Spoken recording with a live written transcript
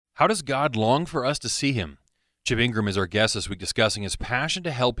How does God long for us to see him? Chip Ingram is our guest this week, discussing his passion to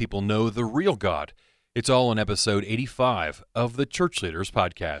help people know the real God. It's all in episode 85 of the Church Leaders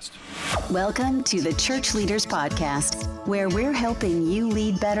Podcast. Welcome to the Church Leaders Podcast, where we're helping you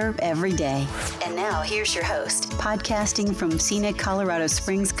lead better every day. And now here's your host, podcasting from scenic Colorado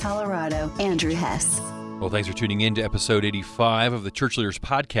Springs, Colorado, Andrew Hess. Well, thanks for tuning in to episode 85 of the Church Leaders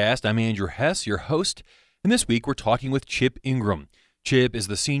Podcast. I'm Andrew Hess, your host, and this week we're talking with Chip Ingram. Chip is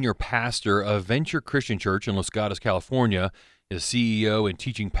the senior pastor of Venture Christian Church in Los Gatos, California, is CEO and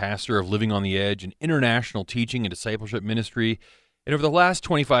teaching pastor of Living on the Edge, an international teaching and discipleship ministry. And over the last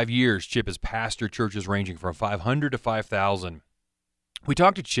 25 years, Chip has pastored churches ranging from 500 to 5,000. We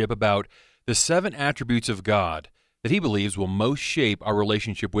talked to Chip about the 7 attributes of God that he believes will most shape our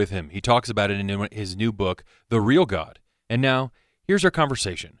relationship with him. He talks about it in his new book, The Real God. And now, here's our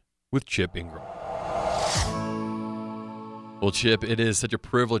conversation with Chip Ingram. Well, Chip, it is such a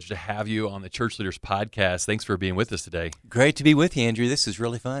privilege to have you on the Church Leaders Podcast. Thanks for being with us today. Great to be with you, Andrew. This is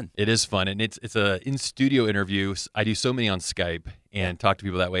really fun. It is fun, and it's a in-studio interview. I do so many on Skype and talk to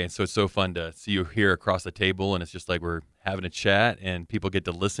people that way, and so it's so fun to see you here across the table, and it's just like we're having a chat, and people get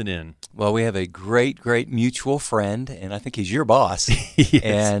to listen in. Well, we have a great mutual friend, and I think he's your boss.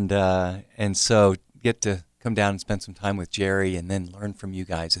 Yes. And so get to come down and spend some time with Jerry and then learn from you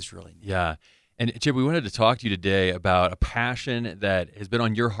guys is really neat. Yeah. And Chip, we wanted to talk to you today about a passion that has been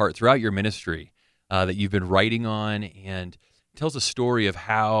on your heart throughout your ministry, that you've been writing on, and tells a story of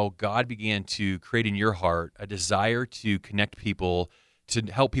how God began to create in your heart a desire to connect people, to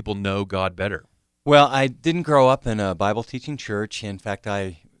help people know God better. Well, I didn't grow up in a Bible teaching church. In fact,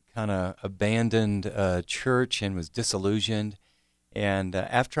 I kind of abandoned church and was disillusioned. And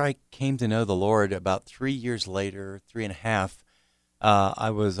after I came to know the Lord about 3 years later, 3.5, I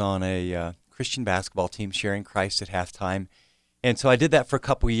was on a Christian basketball team sharing Christ at halftime. And so I did that for a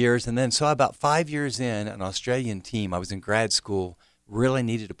couple of years. And then so about 5 years in, an Australian team, I was in grad school, really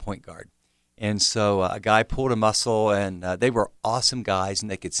needed a point guard. And so a guy pulled a muscle, and they were awesome guys, and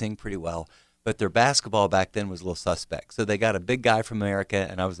they could sing pretty well. But their basketball back then was a little suspect. So they got a big guy from America,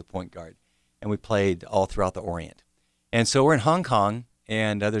 and I was the point guard. And we played all throughout the Orient. And so we're in Hong Kong,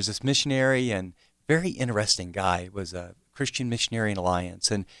 and there's this missionary, and very interesting guy, was a Christian Missionary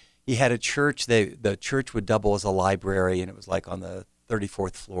Alliance. And he had a church. The church would double as a library, and it was like on the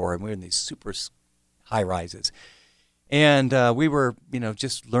 34th floor, and we were in these super high rises. And we were,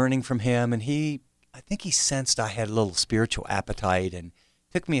 just learning from him, and I think he sensed I had a little spiritual appetite and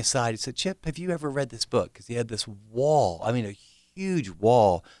took me aside. He said, "Chip, have you ever read this book?" Because he had this wall, a huge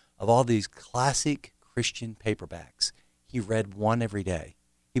wall of all these classic Christian paperbacks. He read one every day.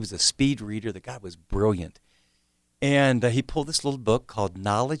 He was a speed reader. The guy was brilliant. And he pulled this little book called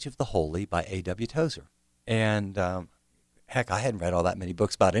Knowledge of the Holy by A.W. Tozer. And heck, I hadn't read all that many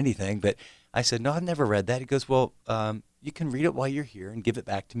books about anything, but I said, "No, I've never read that." He goes, "Well, you can read it while you're here and give it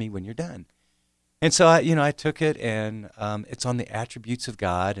back to me when you're done." And so I took it, and it's on the attributes of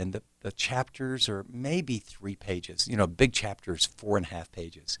God, and the chapters are maybe 3 pages. Big chapters, 4.5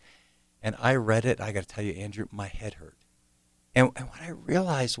 pages. And I read it. I got to tell you, Andrew, my head hurt. And what I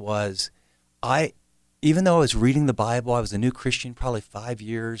realized was even though I was reading the Bible, I was a new Christian, probably 5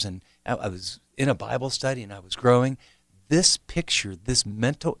 years, and I was in a Bible study, and I was growing. This picture, this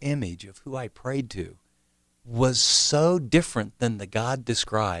mental image of who I prayed to was so different than the God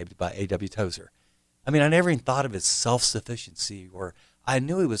described by A.W. Tozer. I never even thought of his self-sufficiency, or I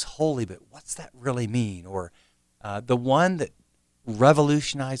knew he was holy, but what's that really mean? Or the one that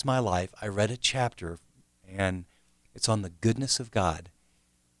revolutionized my life, I read a chapter, and it's on the goodness of God.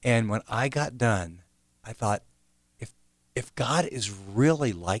 And when I got done, I thought, if God is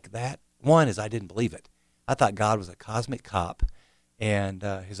really like that, one is I didn't believe it. I thought God was a cosmic cop, and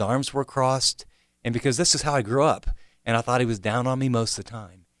his arms were crossed, and because this is how I grew up, and I thought he was down on me most of the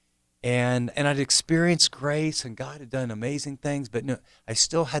time. And I'd experienced grace, and God had done amazing things, but no, I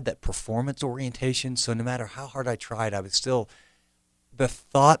still had that performance orientation, so no matter how hard I tried, I was still, the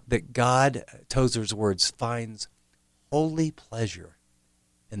thought that God, Tozer's words, finds holy pleasure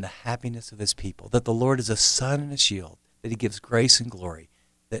in the happiness of his people, that the Lord is a sun and a shield, that he gives grace and glory,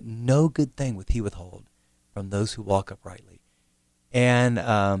 that no good thing would he withhold from those who walk uprightly. And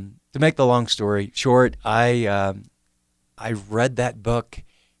to make the long story short, I read that book,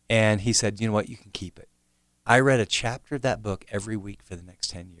 and he said, "You know what, you can keep it." I read a chapter of that book every week for the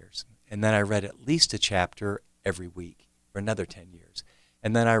next 10 years. And then I read at least a chapter every week for another 10 years.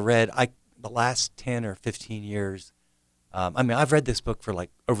 And then I read the last 10 or 15 years, I've read this book for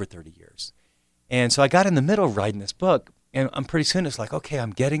like over 30 years. And so I got in the middle of writing this book, and pretty soon it's like, okay,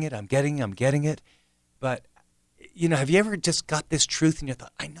 I'm getting it. But have you ever just got this truth and you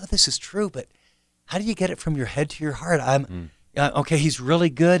thought, I know this is true, but how do you get it from your head to your heart? Okay, he's really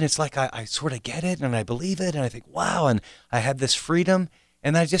good. It's like I sort of get it and I believe it and I think, wow, and I have this freedom.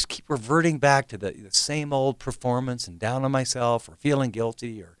 And I just keep reverting back to the same old performance and down on myself or feeling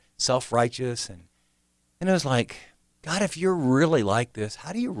guilty or self-righteous. And it was like, God, if you're really like this,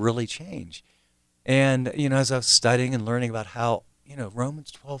 how do you really change? And, as I was studying and learning about how,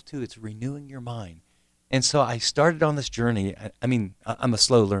 Romans 12:2, it's renewing your mind. And so I started on this journey. I'm a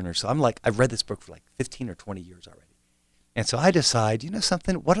slow learner, so I've read this book for like 15 or 20 years already. And so I decide,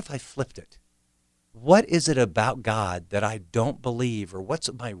 something, what if I flipped it? What is it about God that I don't believe, or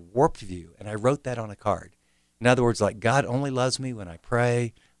what's my warped view? And I wrote that on a card. In other words, like God only loves me when I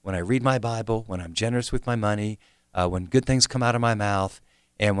pray, when I read my Bible, when I'm generous with my money, when good things come out of my mouth,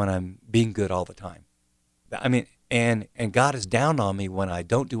 and when I'm being good all the time. And God is down on me when I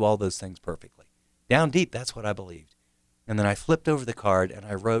don't do all those things perfectly. Down deep, that's what I believed. And then I flipped over the card and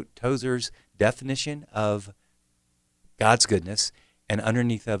I wrote Tozer's definition of God's goodness. And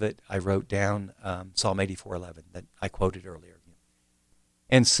underneath of it, I wrote down Psalm 84:11 that I quoted earlier.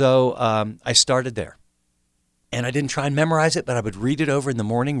 And so I started there. And I didn't try and memorize it, but I would read it over in the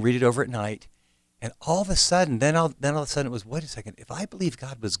morning, read it over at night. And all of a sudden, then all of a sudden it was, wait a second, if I believe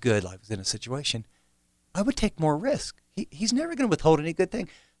God was good, like I was in a situation, I would take more risk. He's never going to withhold any good thing.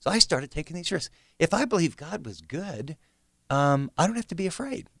 So I started taking these risks. If I believe God was good, I don't have to be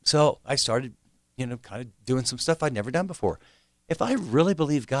afraid. So I started, kind of doing some stuff I'd never done before. If I really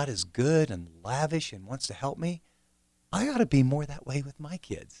believe God is good and lavish and wants to help me, I ought to be more that way with my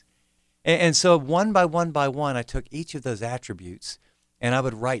kids. And so one by one, I took each of those attributes and I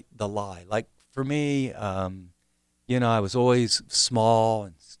would write the lie. Like for me, I was always small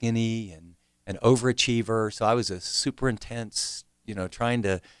and skinny and an overachiever. So I was a super intense,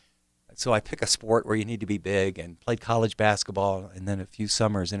 so I pick a sport where you need to be big and played college basketball and then a few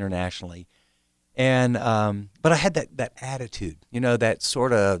summers internationally. And but I had that attitude, that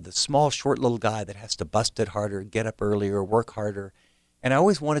sort of the small, short little guy that has to bust it harder, get up earlier, work harder. And I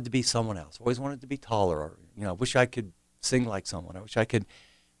always wanted to be someone else. Always wanted to be taller. Or, I wish I could sing like someone. I wish I could.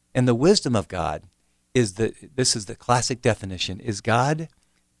 And the wisdom of God is this is the classic definition, is God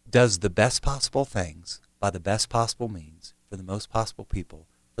does the best possible things by the best possible means for the most possible people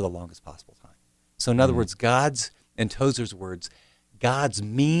for the longest possible time. So in other words, in Tozer's words, God's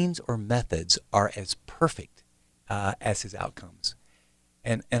means or methods are as perfect as his outcomes.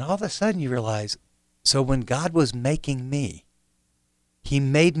 And all of a sudden you realize, so when God was making me, he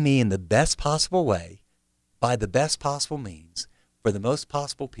made me in the best possible way, by the best possible means, for the most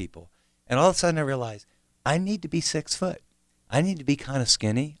possible people. And all of a sudden I realized, I need to be 6 foot. I need to be kind of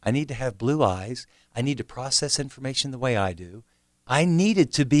skinny. I need to have blue eyes. I need to process information the way I do. I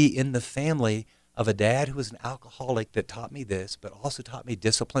needed to be in the family of a dad who was an alcoholic that taught me this, but also taught me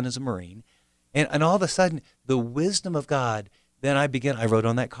discipline as a Marine. And all of a sudden, the wisdom of God, then I wrote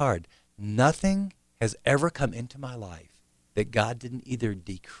on that card, nothing has ever come into my life that God didn't either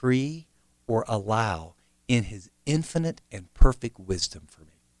decree or allow in his infinite and perfect wisdom for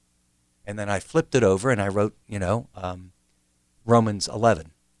me. And then I flipped it over and I wrote, Romans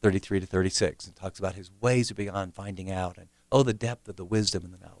 11:33-36. It talks about his ways are beyond finding out and, the depth of the wisdom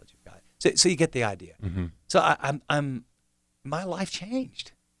and the knowledge of God. So you get the idea. Mm-hmm. So my life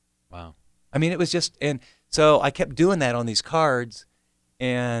changed. Wow. It was just, and so I kept doing that on these cards,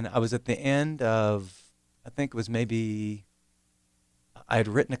 and I was at the end of, I think it was maybe, I had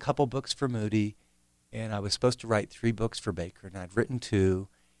written a couple books for Moody, and I was supposed to write 3 books for Baker, and I'd written 2.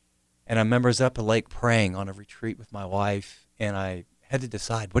 And I remember I was up at Lake praying on a retreat with my wife, and I had to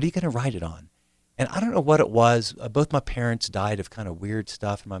decide, what are you going to write it on? And I don't know what it was. Both my parents died of kind of weird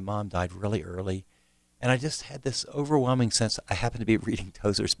stuff, and my mom died really early. And I just had this overwhelming sense. I happened to be reading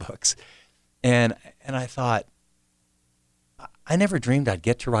Tozer's books. And I thought, I never dreamed I'd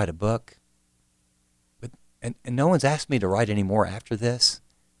get to write a book. And no one's asked me to write any more after this.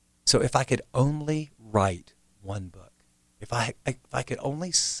 So if I could only write one book, if I could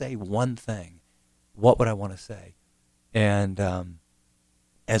only say one thing, what would I want to say? And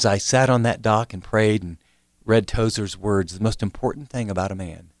as I sat on that dock and prayed and read Tozer's words, the most important thing about a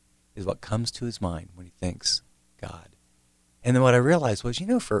man is what comes to his mind when he thinks God. And then what I realized was,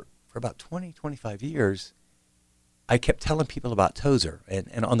 for about 20, 25 years, I kept telling people about Tozer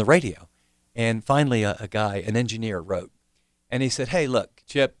and on the radio. And finally, a guy, an engineer, wrote. And he said, hey, look,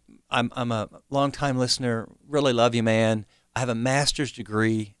 Chip, I'm a longtime listener, really love you, man. I have a master's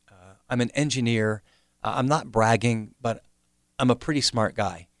degree. I'm an engineer. I'm not bragging, but I'm a pretty smart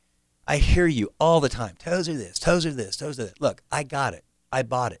guy. I hear you all the time. Tozer this, Tozer this, Tozer that. Look, I got it. I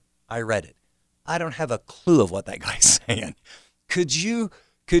bought it. I read it. I don't have a clue of what that guy's saying. Could you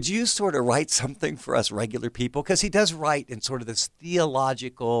sort of write something for us regular people? Because he does write in sort of this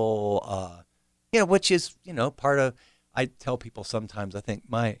theological, which is, part of, I tell people sometimes, I think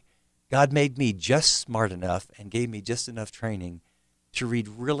God made me just smart enough and gave me just enough training to read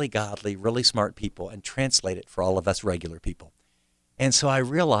really godly, really smart people and translate it for all of us regular people. And so I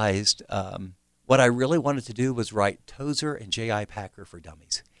realized what I really wanted to do was write Tozer and J.I. Packer for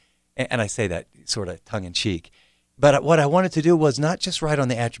dummies. And I say that sort of tongue-in-cheek. But what I wanted to do was not just write on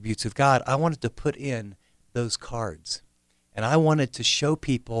the attributes of God. I wanted to put in those cards. And I wanted to show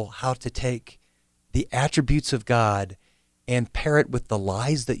people how to take the attributes of God and pair it with the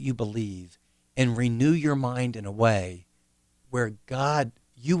lies that you believe and renew your mind in a way where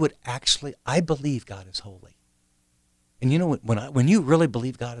you would actually, I believe God is holy. And when you really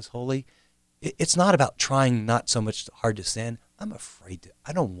believe God is holy, it's not about trying not so much hard to sin. I'm afraid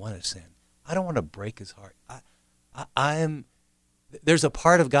I don't want to sin. I don't want to break his heart. There's a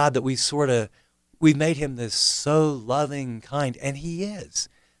part of God that we made him this so loving, kind, and he is.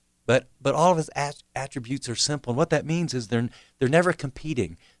 But all of his attributes are simple. And what that means is they're never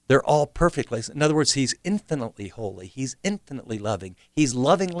competing. They're all perfectly. In other words, he's infinitely holy. He's infinitely loving. He's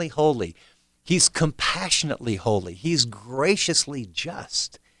lovingly holy. He's compassionately holy. He's graciously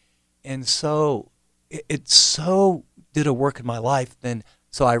just. And so it so did a work in my life.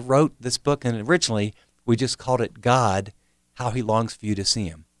 So I wrote this book, and originally we just called it God, How He Longs for You to See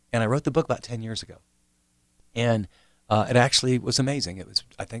Him. And I wrote the book about 10 years ago. And it actually was amazing. It was,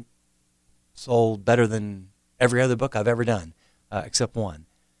 I think, sold better than every other book I've ever done, except one.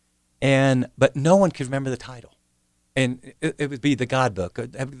 But no one could remember the title. And it would be the God book,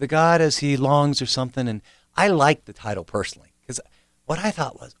 the God as He Longs or something. And I liked the title personally, because what I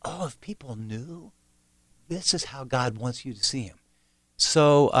thought was, if people knew, this is how God wants you to see Him.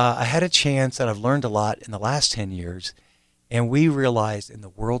 So I had a chance, and I've learned a lot in the last 10 years, and we realized in the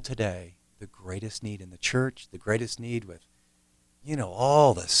world today, the greatest need in the church, the greatest need with,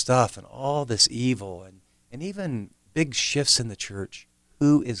 all the stuff and all this evil and even big shifts in the church,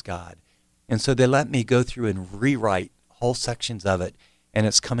 who is God? And so they let me go through and rewrite whole sections of it, and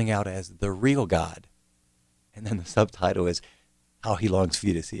it's coming out as The Real God. And then the subtitle is How He Longs for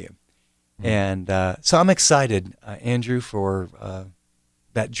You to See Him. Mm-hmm. And so I'm excited, Andrew, for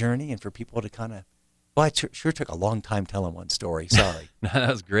that journey and for people to kind of, I sure took a long time telling one story. Sorry. No, that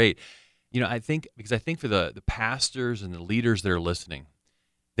was great. I think for the pastors and the leaders that are listening,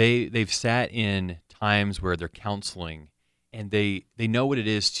 they've sat in times where they're counseling, and they know what it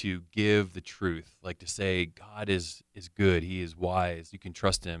is to give the truth, like to say God is good, He is wise, you can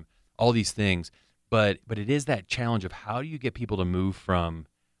trust Him, all these things. But it is that challenge of how do you get people to move from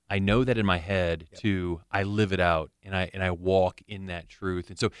I know that in my head to I live it out and I walk in that truth.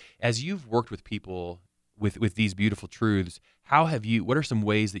 And so as you've worked with people with these beautiful truths, what are some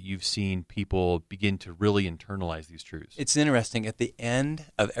ways that you've seen people begin to really internalize these truths? It's interesting at the end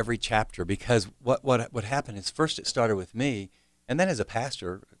of every chapter, because what happened is first it started with me, and then as a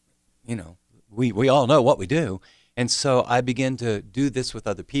pastor, we all know what we do. And so I begin to do this with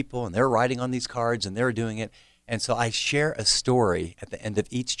other people, and they're writing on these cards and they're doing it. And so I share a story at the end of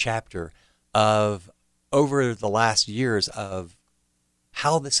each chapter of over the last years of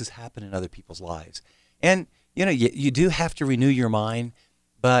how this has happened in other people's lives. And, you do have to renew your mind,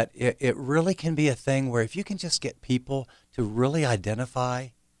 but it really can be a thing where if you can just get people to really identify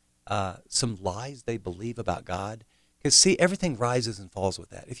some lies they believe about God, because see, everything rises and falls with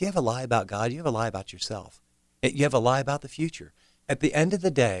that. If you have a lie about God, you have a lie about yourself. You have a lie about the future. At the end of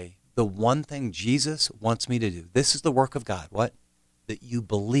the day, the one thing Jesus wants me to do, this is the work of God. What? That you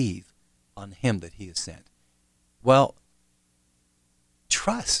believe on Him that He has sent. Well,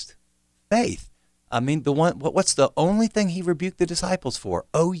 trust, faith. I mean, what's the only thing He rebuked the disciples for?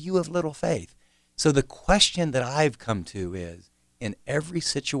 Oh, you of little faith. So the question that I've come to is, in every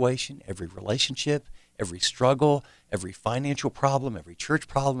situation, every relationship, every struggle, every financial problem, every church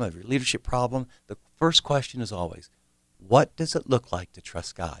problem, every leadership problem, the first question is always, what does it look like to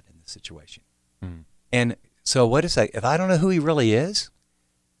trust God in this situation? Mm. And so what is that? If I don't know who He really is,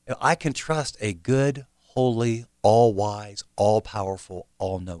 I can trust a good, holy, all-wise, all-powerful,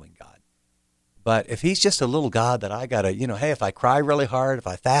 all-knowing God. But if He's just a little God that I got to, hey, if I cry really hard, if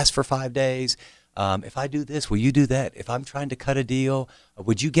I fast for 5 days, if I do this, will you do that? If I'm trying to cut a deal,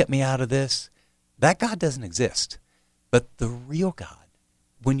 would you get me out of this? That God doesn't exist. But the real God,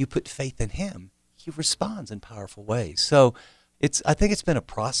 when you put faith in Him, He responds in powerful ways. So I think it's been a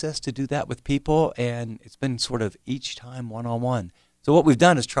process to do that with people, and it's been sort of each time one-on-one. So what we've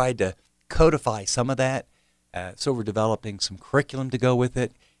done is tried to codify some of that. So we're developing some curriculum to go with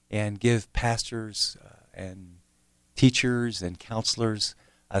it. and give pastors and teachers and counselors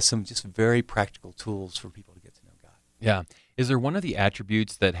some just very practical tools for people to get to know God. Yeah. Is there one of the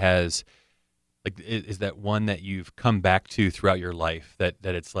attributes that has, like, is that one that you've come back to throughout your life that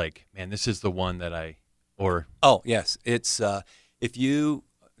it's like, man, this is the one that Oh, yes. It's, if you,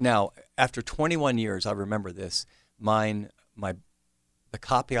 now, after 21 years, I remember this, the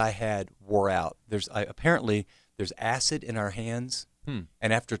copy I had wore out. Apparently, there's acid in our hands, and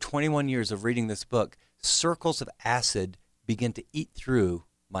after 21 years of reading this book, circles of acid begin to eat through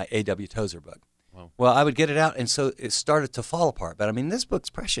my A.W. Tozer book. Wow. Well, I would get it out, and so it started to fall apart. But, I mean, this book's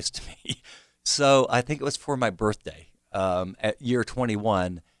precious to me. So I think it was for my birthday. At year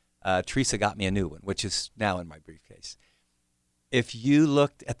 21, Teresa got me a new one, which is now in my briefcase. If you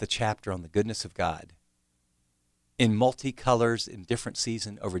looked at the chapter on the goodness of God in multicolors, in different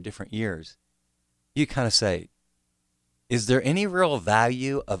seasons over different years, you kind of say, is there any real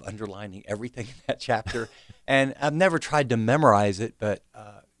value of underlining everything in that chapter? And I've never tried to memorize it, but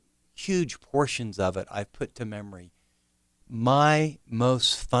huge portions of it I've put to memory. My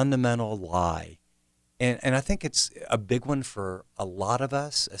most fundamental lie, and I think it's a big one for a lot of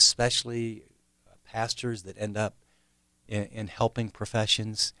us, especially pastors that end up in helping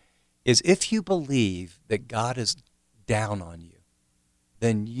professions, is if you believe that God is down on you,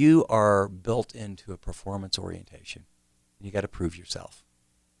 then you are built into a performance orientation. You got to prove yourself.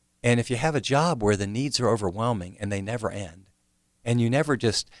 And if you have a job where the needs are overwhelming and they never end, and you never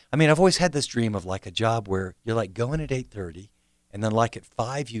just, I mean, I've always had this dream of like a job where you're like going at 8:30 and then like at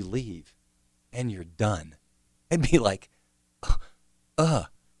 5 you leave and you're done. It'd be like,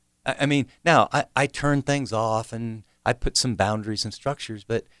 I mean, now I turn things off and I put some boundaries and structures,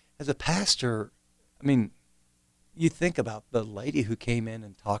 but as a pastor, I mean, you think about the lady who came in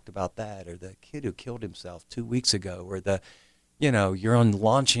and talked about that, or the kid who killed himself 2 weeks ago, or we're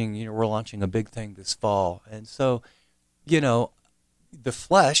launching a big thing this fall. And so, the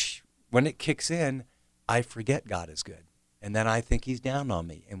flesh, when it kicks in, I forget God is good. And then I think he's down on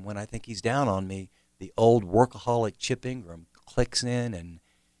me. And when I think he's down on me, the old workaholic Chip Ingram clicks in.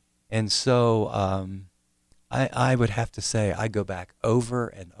 And so I would have to say I go back over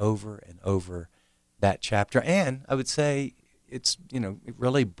and over and over that chapter. And I would say it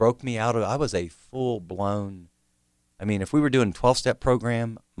really broke me out of, I was a full-blown, I mean, if we were doing a 12-step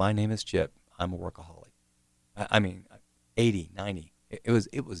program, my name is Chip, I'm a workaholic. I mean, 80, 90.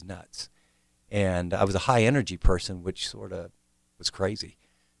 It was nuts. And I was a high-energy person, which sort of was crazy.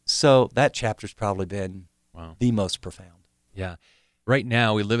 So that chapter's probably been the most profound. Yeah. Right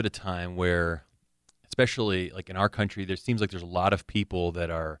now, we live at a time where, especially like in our country, there seems like there's a lot of people that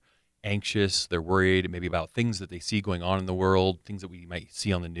are anxious. They're worried maybe about things that they see going on in the world, things that we might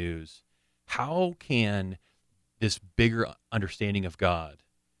see on the news. How can this bigger understanding of God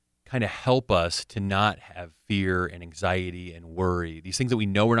kind of help us to not have fear and anxiety and worry, these things that we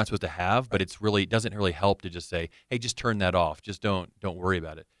know we're not supposed to have, but it doesn't really help to just say, hey, just turn that off. Just don't worry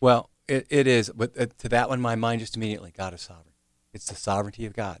about it. Well, it is. But to that one, my mind just immediately, God is sovereign. It's the sovereignty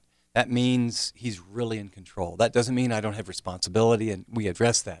of God. That means he's really in control. That doesn't mean I don't have responsibility, and we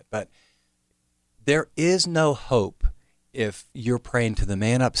address that. But there is no hope if you're praying to the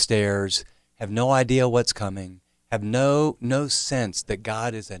man upstairs, have no idea what's coming, have no sense that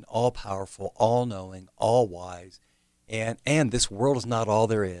God is an all-powerful, all-knowing, all-wise, and this world is not all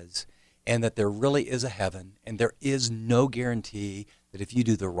there is, and that there really is a heaven, and there is no guarantee that if you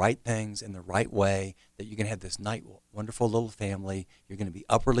do the right things in the right way, that you're going to have this nice, wonderful little family, you're going to be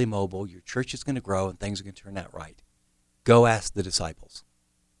upwardly mobile, your church is going to grow, and things are going to turn out right. Go ask the disciples,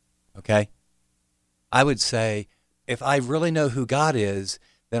 okay? I would say, if I really know who God is,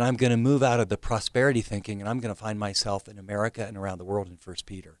 then I'm going to move out of the prosperity thinking, and I'm going to find myself in America and around the world in 1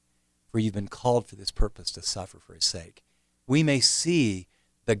 Peter, for you've been called for this purpose to suffer for his sake. We may see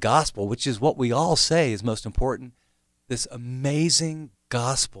the gospel, which is what we all say is most important, this amazing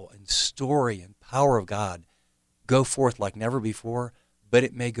gospel and story and power of God go forth like never before, but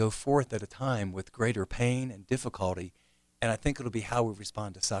it may go forth at a time with greater pain and difficulty, and I think it'll be how we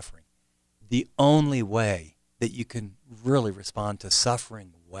respond to suffering. The only way that you can really respond to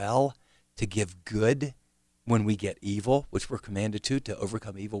suffering well, to give good when we get evil, which we're commanded to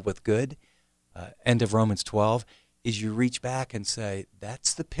overcome evil with good, end of Romans 12, is you reach back and say,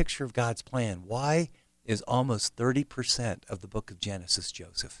 that's the picture of God's plan. Why is almost 30% of the book of Genesis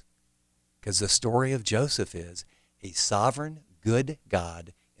Joseph? Because the story of Joseph is a sovereign, good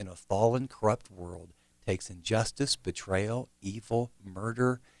God in a fallen, corrupt world takes injustice, betrayal, evil,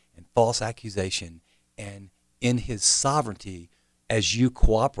 murder, and false accusation, and in his sovereignty, as you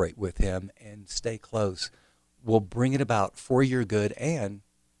cooperate with him and stay close, will bring it about for your good and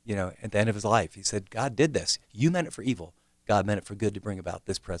at the end of his life. He said, God did this. You meant it for evil. God meant it for good to bring about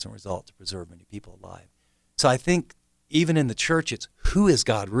this present result, to preserve many people alive. So I think even in the church, it's who is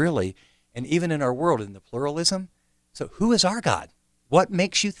God really? And even in our world, in the pluralism, so who is our God? What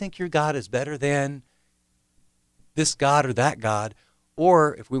makes you think your God is better than this God or that God?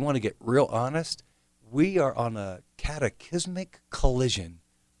 Or if we want to get real honest, we are on a cataclysmic collision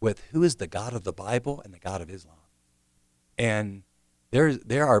with who is the God of the Bible and the God of Islam. And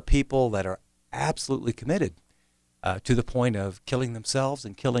there are people that are absolutely committed to the point of killing themselves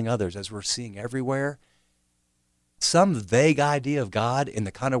and killing others, as we're seeing everywhere. Some vague idea of God in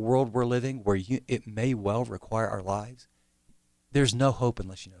the kind of world we're living where it may well require our lives. There's no hope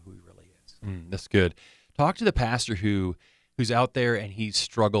unless you know who he really is. That's good. Talk to the pastor who's out there and he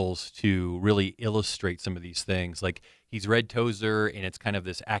struggles to really illustrate some of these things. Like he's read Tozer and it's kind of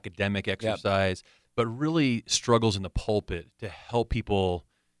this academic exercise, but really struggles in the pulpit to help people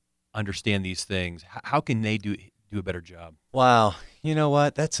understand these things. How can they do a better job? Wow. You know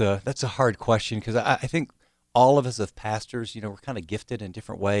what? That's a hard question, because I think all of us as pastors, we're kind of gifted in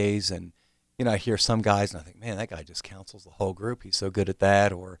different ways. And, I hear some guys and I think, man, that guy just counsels the whole group. He's so good at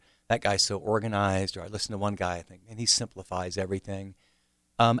that. Or that guy's so organized. Or I listen to one guy, I think, man, he simplifies everything.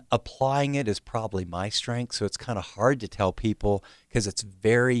 Applying it is probably my strength. So it's kind of hard to tell people because it's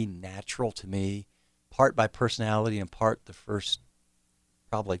very natural to me, part by personality and part the first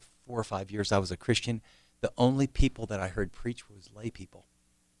probably 4 or 5 years I was a Christian. The only people that I heard preach was lay people.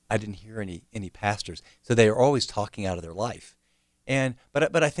 I didn't hear any pastors. So they were always talking out of their life.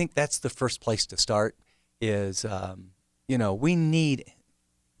 But I think that's the first place to start is, we need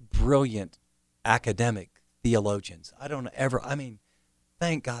brilliant academic theologians.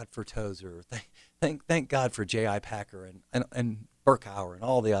 Thank God for Tozer. Thank God for J.I. Packer and Berkouwer and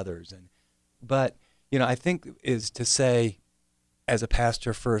all the others. But I think is to say, as a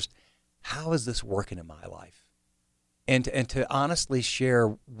pastor first, how is this working in my life? And to honestly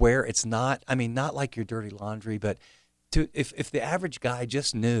share where it's not, not like your dirty laundry, but if the average guy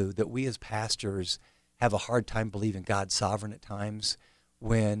just knew that we as pastors have a hard time believing God's sovereign at times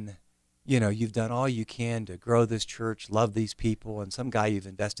when, you've done all you can to grow this church, love these people, and some guy you've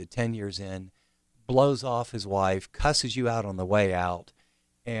invested 10 years in blows off his wife, cusses you out on the way out,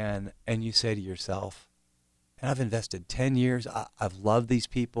 and you say to yourself, and I've invested 10 years, I've loved these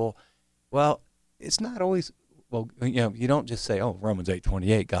people. Well, it's not always, you don't just say, oh, Romans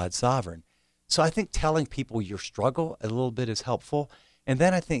 8:28, God's sovereign. So I think telling people your struggle a little bit is helpful. And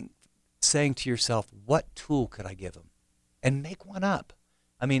then I think saying to yourself, what tool could I give them? And make one up.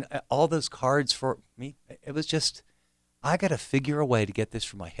 All those cards for me, it was just, I got to figure a way to get this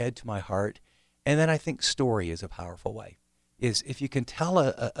from my head to my heart. And then I think story is a powerful way. Is if you can tell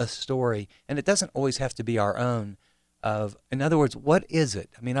a story, and it doesn't always have to be our own, in other words, what is it?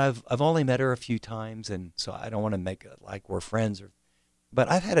 I've only met her a few times, and so I don't want to make it like we're friends. But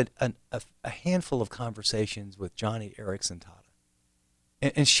I've had a handful of conversations with Johnny Erickson Tata,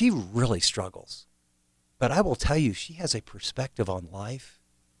 and she really struggles. But I will tell you, she has a perspective on life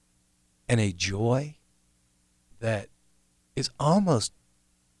and a joy that is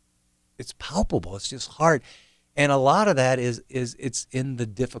it's palpable. It's just hard. And a lot of that is it's in the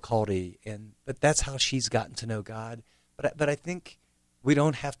difficulty, but that's how she's gotten to know God. But I think we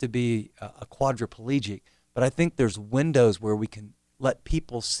don't have to be a quadriplegic, but I think there's windows where we can let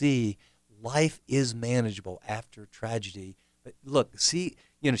people see life is manageable after tragedy. But look, see,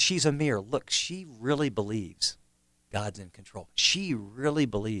 she's a mirror. Look, she really believes God's in control. She really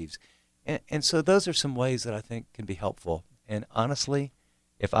believes. And so those are some ways that I think can be helpful. And honestly,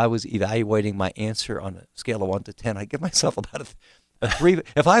 if I was evaluating my answer on a scale of 1 to 10, I'd give myself about a 3.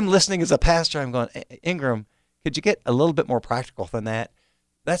 If I'm listening as a pastor, I'm going, Ingram, could you get a little bit more practical than that?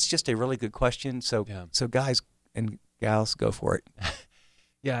 That's just a really good question. So guys and gals, go for it.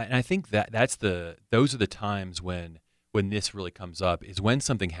 Yeah, and I think those are the times when this really comes up, is when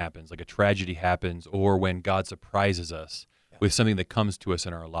something happens, like a tragedy happens, or when God surprises us with something that comes to us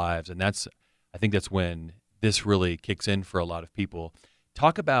in our lives. And I think that's when this really kicks in for a lot of people.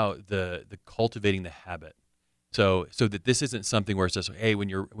 Talk about the cultivating the habit, so that this isn't something where it's just, hey, when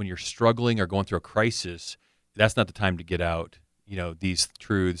you're struggling or going through a crisis, that's not the time to get out, these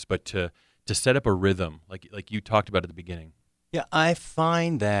truths, but to set up a rhythm, like you talked about at the beginning. Yeah, I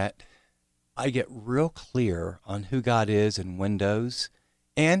find that I get real clear on who God is in windows,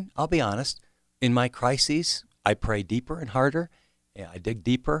 and I'll be honest, in my crises, I pray deeper and harder, and I dig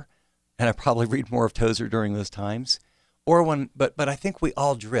deeper, and I probably read more of Tozer during those times. But I think we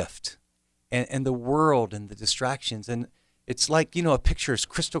all drift, and the world and the distractions, and it's like, a picture is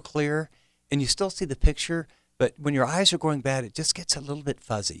crystal clear, and you still see the picture, But when your eyes are going bad, it just gets a little bit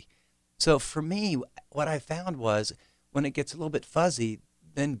fuzzy. So for me, what I found was when it gets a little bit fuzzy,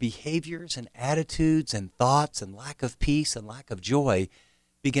 then behaviors and attitudes and thoughts and lack of peace and lack of joy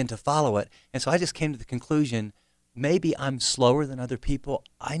begin to follow it. And so I just came to the conclusion, maybe I'm slower than other people.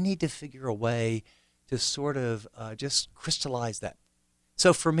 I need to figure a way to sort of just crystallize that.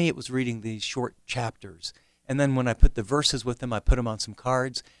 So for me, it was reading these short chapters. And then when I put the verses with them, I put them on some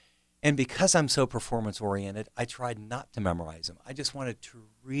cards. And because I'm so performance-oriented, I tried not to memorize them. I just wanted to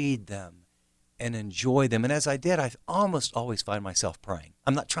read them and enjoy them. And as I did, I almost always find myself praying.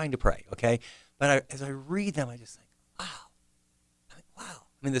 I'm not trying to pray, okay? But as I read them, I just think, wow. Wow.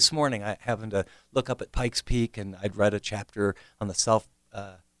 I mean, this morning I happened to look up at Pikes Peak, and I'd read a chapter on the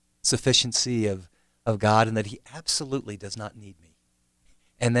self-sufficiency of God, and that he absolutely does not need me.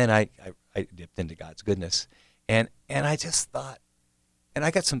 And then I dipped into God's goodness. And I just thought, and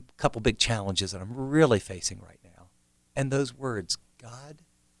I got some couple big challenges that I'm really facing right now. And those words, God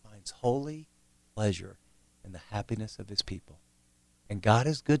finds holy pleasure in the happiness of his people. And God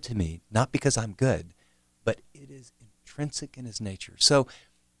is good to me, not because I'm good, but it is intrinsic in his nature. So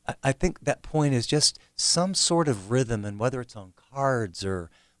I think that point is just some sort of rhythm, and whether it's on cards or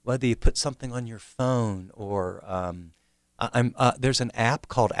whether you put something on your phone or there's an app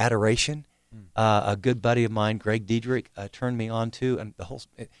called Adoration. A good buddy of mine, Greg Diedrich, turned me on to, and the whole,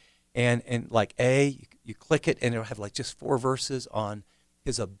 and like you click it, and it'll have like just 4 verses on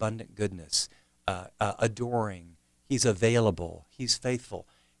his abundant goodness, adoring, he's available, he's faithful,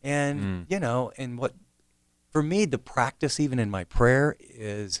 and and what for me the practice even in my prayer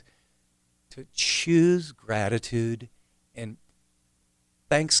is to choose gratitude, and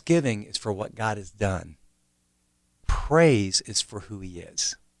thanksgiving is for what God has done. Praise is for who he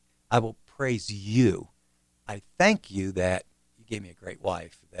is. I will praise you. I thank you that you gave me a great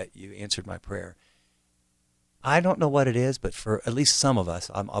wife, that you answered my prayer. I don't know what it is, but for at least some of us,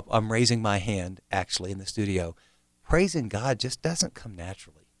 I'm raising my hand actually in the studio. Praising God just doesn't come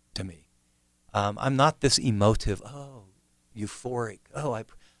naturally to me. I'm not this emotive, euphoric.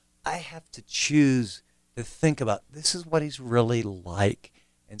 I have to choose to think about this is what he's really like.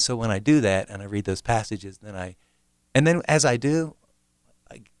 And so when I do that and I read those passages, then as I do,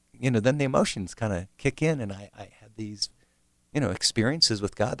 then the emotions kind of kick in, and I have these, experiences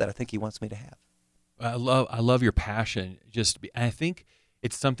with God that I think he wants me to have. I love your passion. I think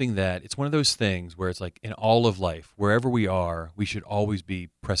it's something that it's one of those things where it's like in all of life, wherever we are, we should always be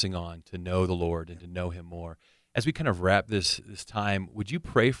pressing on to know the Lord and to know him more. As we kind of wrap this time, would you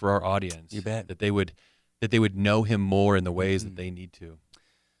pray for our audience? You bet. That they would know him more in the ways that they need to.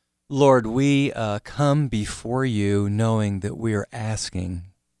 Lord, we come before you knowing that we are asking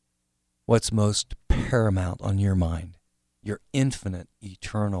what's most paramount on your mind, your infinite,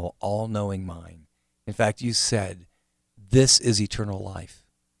 eternal, all-knowing mind. In fact, you said, this is eternal life,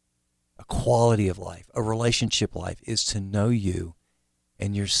 a quality of life, a relationship life, is to know you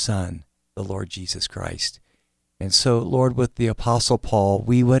and your Son, the Lord Jesus Christ. And so, Lord, with the Apostle Paul,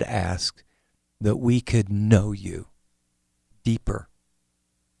 we would ask that we could know you deeper,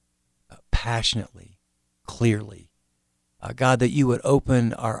 passionately, clearly. God, that you would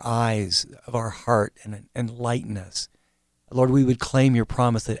open our eyes of our heart and enlighten us. Lord, we would claim your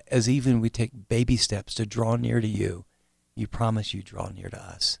promise that as even we take baby steps to draw near to you, you promise you draw near to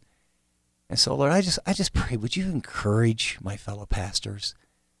us. And so, Lord, I just pray, would you encourage my fellow pastors?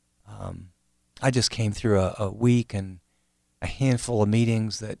 I just came through a week and a handful of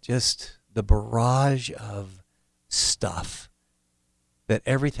meetings that just the barrage of stuff that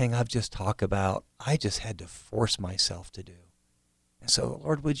everything I've just talked about, I just had to force myself to do. And so,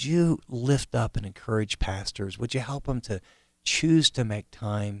 Lord, would you lift up and encourage pastors? Would you help them to choose to make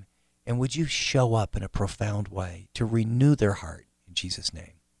time? And would you show up in a profound way to renew their heart? In Jesus'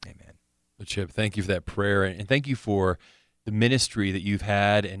 name, amen. Well, Chip, thank you for that prayer. And thank you for the ministry that you've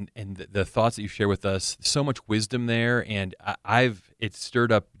had and the thoughts that you share with us. So much wisdom there. And it's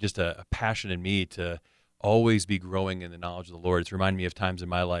stirred up just a passion in me to always be growing in the knowledge of the Lord. It's reminded me of times in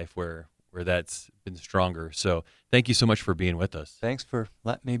my life where that's been stronger. So thank you so much for being with us. Thanks for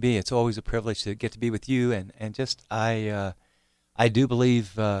letting me be. It's always a privilege to get to be with you. And just, I do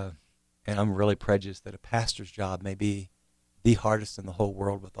believe, and I'm really prejudiced, that a pastor's job may be the hardest in the whole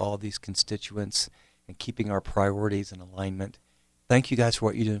world with all these constituents and keeping our priorities in alignment. Thank you guys for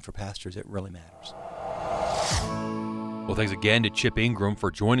what you're doing for pastors. It really matters. Well, thanks again to Chip Ingram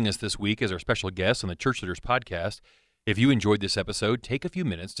for joining us this week as our special guest on the Church Leaders Podcast. If you enjoyed this episode, take a few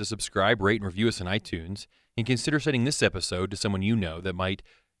minutes to subscribe, rate, and review us on iTunes, and consider sending this episode to someone you know that might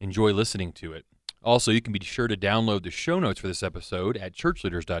enjoy listening to it. Also, you can be sure to download the show notes for this episode at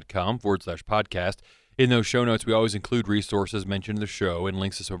churchleaders.com/podcast. In those show notes, we always include resources mentioned in the show and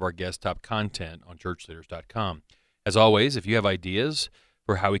links to some of our guest top content on churchleaders.com. As always, if you have ideas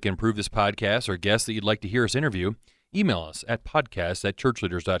for how we can improve this podcast or guests that you'd like to hear us interview, email us at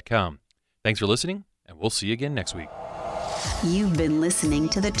podcast@churchleaders.com. Thanks for listening, and we'll see you again next week. You've been listening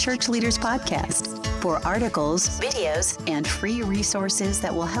to the Church Leaders Podcast. For articles, videos, and free resources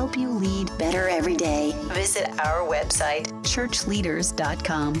that will help you lead better every day, visit our website,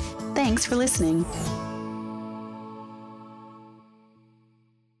 churchleaders.com. Thanks for listening.